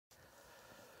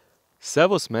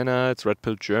Servus Männer, it's Red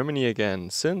Pill Germany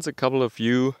again. Since a couple of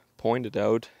you pointed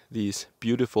out these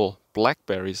beautiful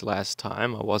blackberries last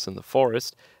time I was in the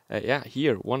forest,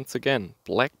 here once again,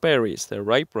 blackberries, they're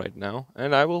ripe right now,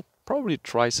 and I will probably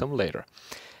try some later.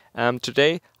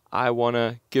 Today I want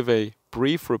to give a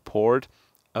brief report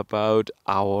about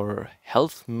our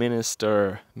health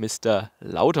minister, Mr.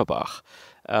 Lauterbach.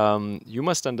 You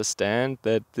must understand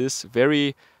that this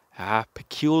very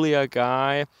peculiar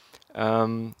guy,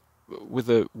 with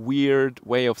a weird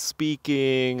way of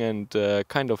speaking and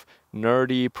kind of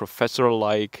nerdy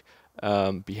professor-like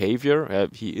behavior.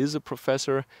 He is a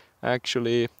professor,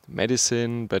 actually,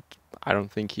 medicine, but I don't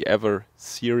think he ever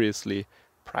seriously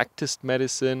practiced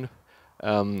medicine.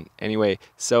 Anyway,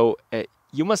 so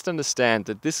you must understand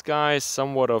that this guy is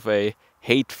somewhat of a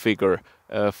hate figure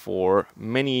for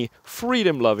many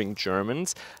freedom-loving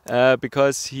Germans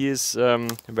because he is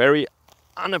very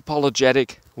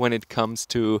unapologetic when it comes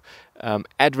to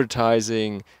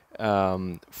advertising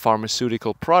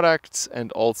pharmaceutical products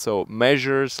and also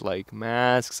measures like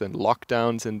masks and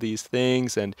lockdowns and these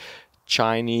things and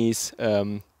Chinese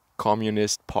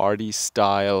Communist Party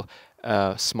style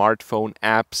smartphone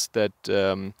apps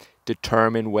that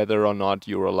determine whether or not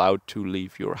you're allowed to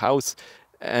leave your house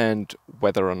and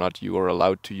whether or not you are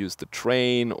allowed to use the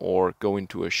train or go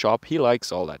into a shop. He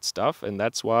likes all that stuff, and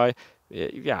that's why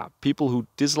people who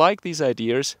dislike these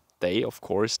ideas, they of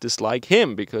course dislike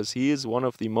him because he is one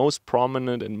of the most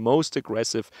prominent and most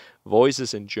aggressive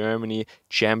voices in Germany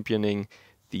championing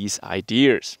these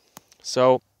ideas.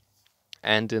 So,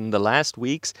 and in the last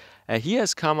weeks, he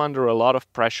has come under a lot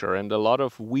of pressure and a lot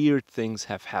of weird things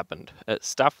have happened.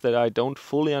 Stuff that I don't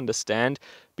fully understand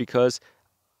because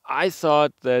I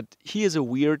thought that he is a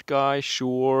weird guy,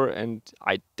 sure, and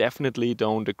I definitely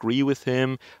don't agree with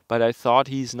him, but I thought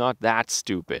he's not that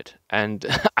stupid. And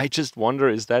I just wonder,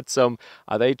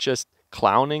 are they just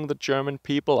clowning the German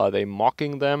people? Are they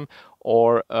mocking them?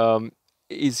 Or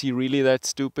is he really that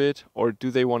stupid? Or do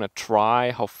they want to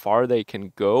try how far they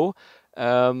can go?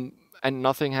 And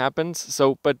nothing happens.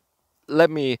 So, but let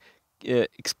me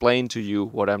explain to you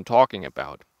what I'm talking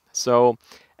about. So,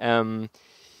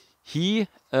 he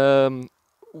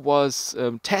was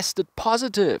tested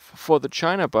positive for the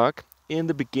China bug in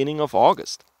the beginning of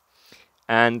August.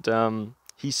 And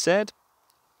he said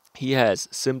he has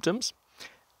symptoms.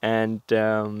 And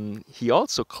he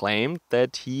also claimed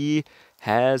that he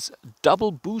has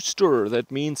double booster.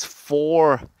 That means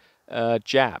four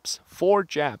jabs. Four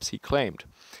jabs, he claimed.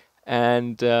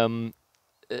 And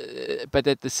but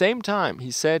at the same time,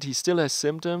 he said he still has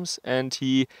symptoms, and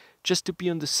he, just to be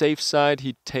on the safe side,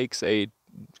 he takes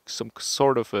some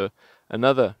sort of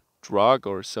another drug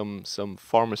or some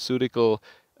pharmaceutical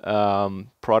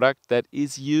product that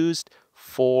is used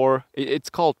for, it's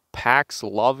called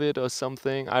Paxlovid or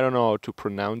something. I don't know how to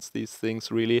pronounce these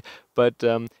things really, but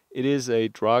it is a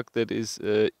drug that is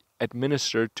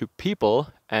administered to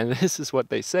people, and this is what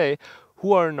they say,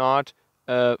 who are not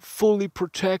fully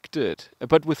protected.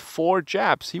 But with four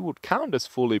jabs, he would count as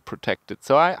fully protected.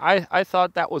 So I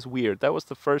thought that was weird. That was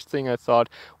the first thing I thought.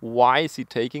 Why is he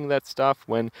taking that stuff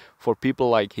when for people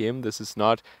like him, this is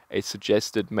not a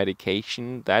suggested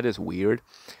medication? That is weird.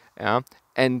 Yeah.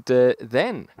 And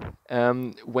then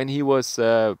when he was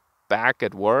back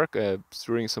at work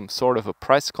during some sort of a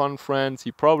press conference,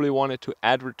 he probably wanted to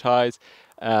advertise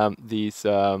these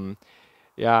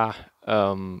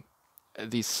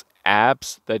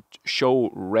apps that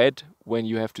show red when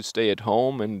you have to stay at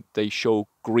home and they show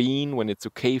green when it's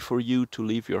okay for you to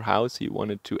leave your house. He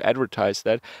wanted to advertise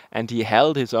that, and he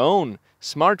held his own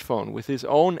smartphone with his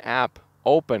own app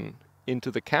open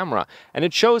into the camera, and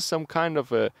it shows some kind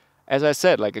of a, as I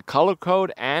said, like a color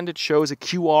code, and it shows a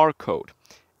QR code.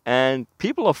 And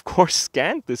people, of course,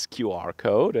 scanned this QR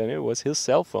code, and it was his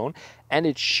cell phone, and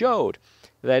it showed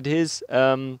that his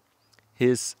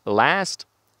last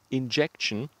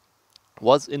injection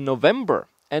was in November,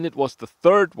 and it was the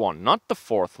third one, not the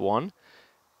fourth one.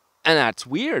 And that's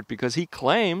weird because he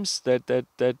claims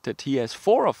that he has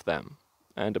four of them,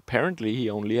 and apparently he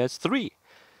only has three.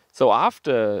 So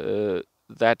after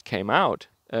that came out,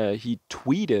 he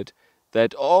tweeted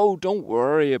that, oh, don't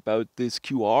worry about this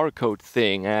QR code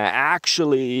thing.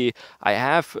 Actually, I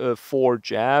have four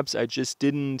jabs. I just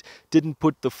didn't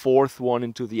put the fourth one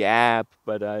into the app,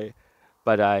 but I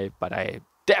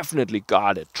definitely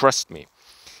got it. Trust me.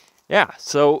 Yeah,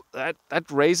 so that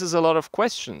raises a lot of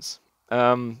questions.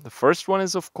 The first one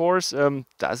is, of course,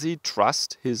 does he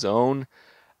trust his own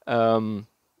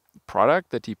product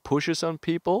that he pushes on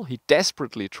people. He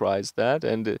desperately tries that,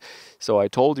 and so I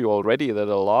told you already that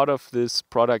a lot of this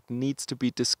product needs to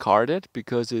be discarded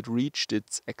because it reached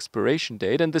its expiration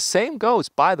date. And the same goes,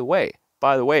 by the way,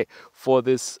 for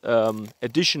this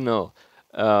additional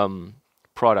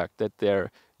product that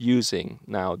they're using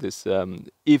now. This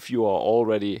if you are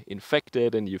already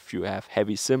infected and if you have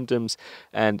heavy symptoms,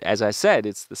 and as I said,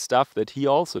 it's the stuff that he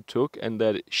also took, and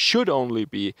that should only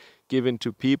be given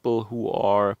to people who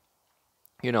are,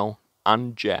 you know,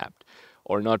 unjabbed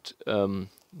or not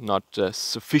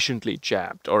sufficiently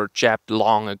jabbed or jabbed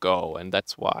long ago, and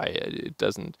that's why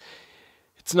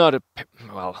it's not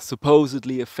well,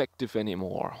 supposedly effective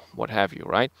anymore, what have you,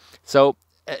 right? So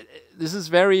this is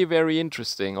very, very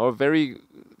interesting, or very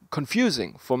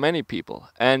confusing for many people.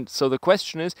 And so the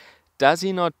question is, does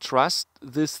he not trust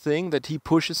this thing that he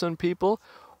pushes on people?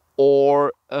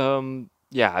 Or,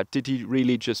 yeah, did he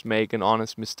really just make an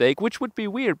honest mistake? Which would be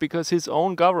weird, because his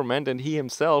own government and he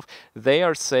himself, they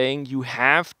are saying you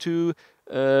have to,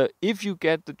 if you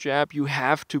get the jab, you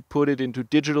have to put it into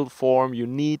digital form. You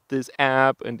need this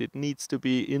app, and it needs to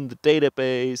be in the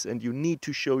database, and you need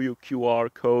to show your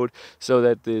QR code so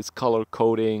that this color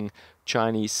coding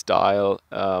Chinese style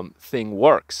thing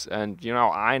works. And you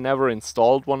know, I never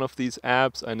installed one of these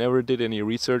apps. I never did any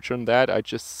research on that. I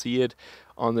just see it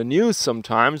on the news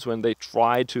sometimes when they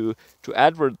try to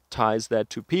advertise that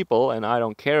to people, and I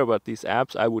don't care about these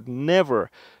apps. I would never,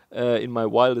 in my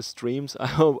wildest dreams,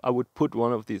 I would put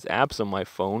one of these apps on my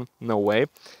phone. No way.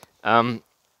 I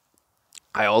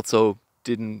also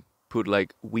didn't put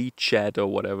like WeChat or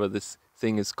whatever this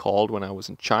thing is called when I was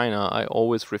in China. I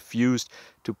always refused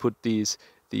to put these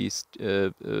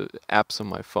apps on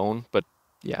my phone. But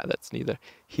yeah, that's neither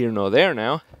here nor there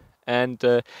now. And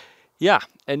yeah,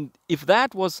 and if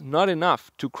that was not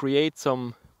enough to create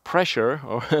some pressure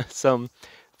or some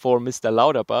for Mr.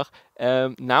 Lauterbach,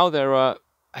 now there are,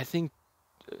 I think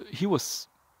he was,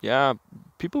 yeah,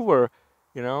 people were,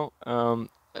 you know,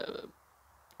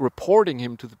 reporting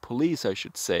him to the police, I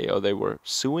should say, or they were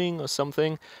suing or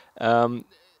something,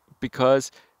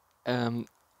 because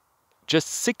just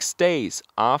 6 days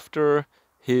after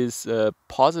his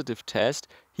positive test,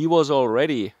 he was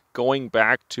already going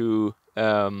back to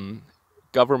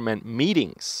government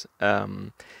meetings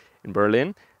in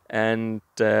Berlin, and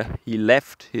he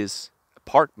left his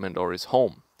apartment or his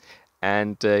home.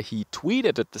 And he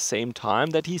tweeted at the same time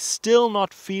that he's still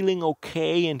not feeling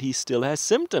okay and he still has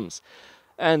symptoms.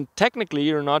 And technically,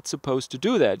 you're not supposed to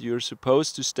do that. You're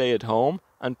supposed to stay at home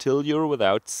until you're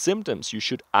without symptoms. You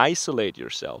should isolate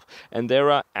yourself. And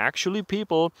there are actually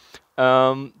people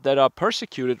that are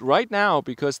persecuted right now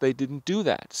because they didn't do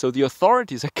that. So the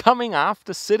authorities are coming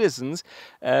after citizens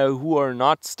who are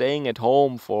not staying at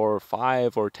home for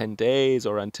 5 or 10 days,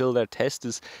 or until their test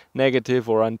is negative,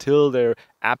 or until they're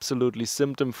absolutely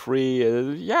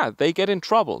symptom-free. Yeah, they get in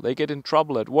trouble. They get in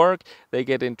trouble at work. They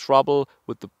get in trouble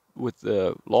with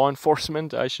the law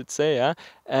enforcement, I should say.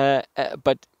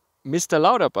 But Mr.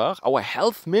 Lauterbach, our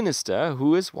health minister,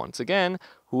 who is, once again,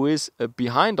 who is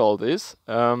behind all this,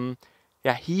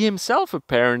 yeah, he himself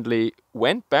apparently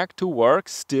went back to work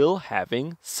still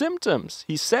having symptoms.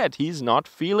 He said he's not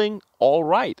feeling all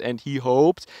right, and he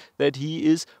hopes that he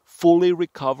is fully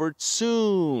recovered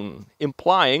soon,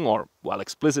 implying, or, well,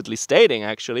 explicitly stating,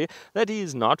 actually, that he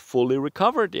is not fully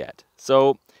recovered yet.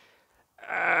 So,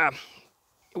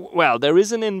 well, there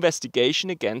is an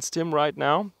investigation against him right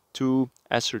now to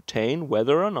ascertain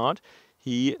whether or not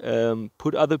he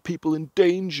put other people in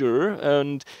danger.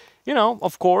 And, you know,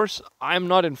 of course, I'm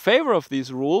not in favor of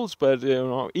these rules, but, you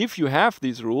know, if you have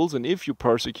these rules and if you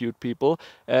persecute people,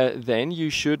 then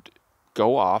you should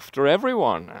go after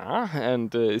everyone,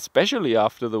 and especially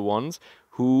after the ones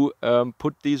who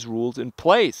put these rules in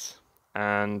place.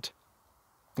 And,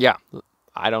 yeah,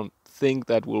 I don't think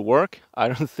that will work.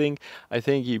 I think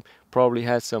he probably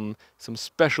has some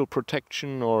special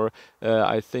protection, or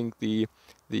I think the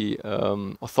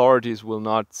authorities will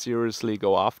not seriously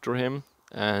go after him.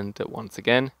 And once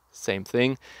again, same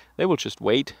thing. They will just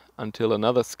wait until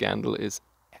another scandal is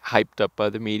hyped up by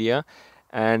the media.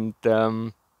 And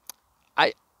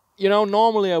you know,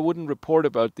 normally I wouldn't report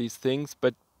about these things,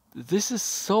 but this is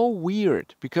so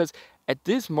weird, because at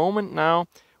this moment now,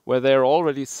 where they're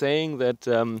already saying that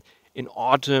in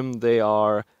autumn they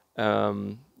are,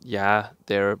 yeah,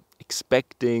 they're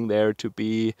expecting there to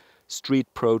be street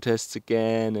protests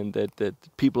again, and that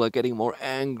people are getting more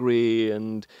angry.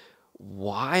 And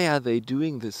why are they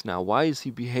doing this now? Why is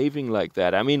he behaving like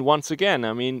that? I mean, once again,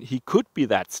 I mean, he could be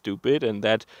that stupid and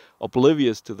that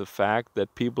oblivious to the fact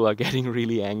that people are getting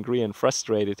really angry and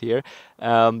frustrated here.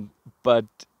 But,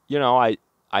 you know, I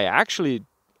actually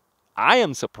I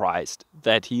am surprised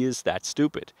that he is that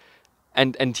stupid.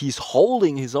 And he's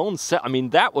holding his own I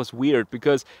mean, that was weird,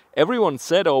 because everyone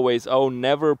said always, oh,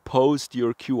 never post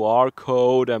your QR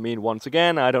code. I mean, once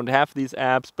again, I don't have these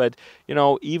apps, but you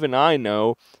know, even I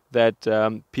know that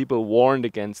people warned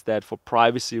against that for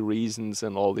privacy reasons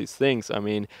and all these things. I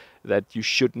mean, that you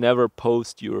should never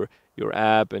post your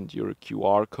app and your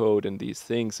QR code and these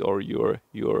things, or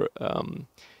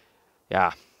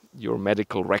yeah, your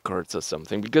medical records or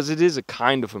something, because it is a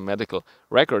kind of a medical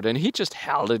record. And he just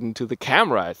held it into the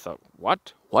camera. I thought,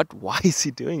 what? Why is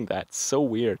he doing that? So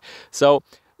weird. So,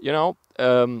 you know,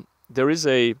 there is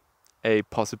a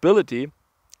possibility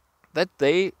that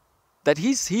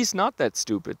he's not that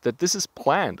stupid, that this is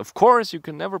planned. Of course, you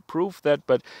can never prove that,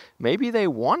 but maybe they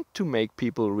want to make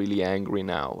people really angry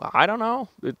now. I don't know.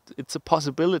 It's a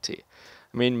possibility.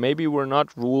 I mean, maybe we're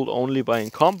not ruled only by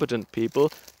incompetent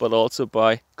people, but also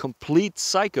by complete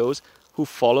psychos who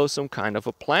follow some kind of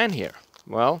a plan here.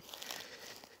 Well,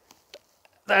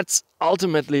 that's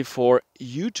ultimately for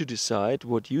you to decide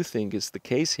what you think is the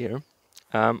case here.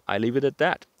 I leave it at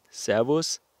that.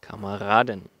 Servus,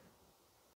 Kameraden.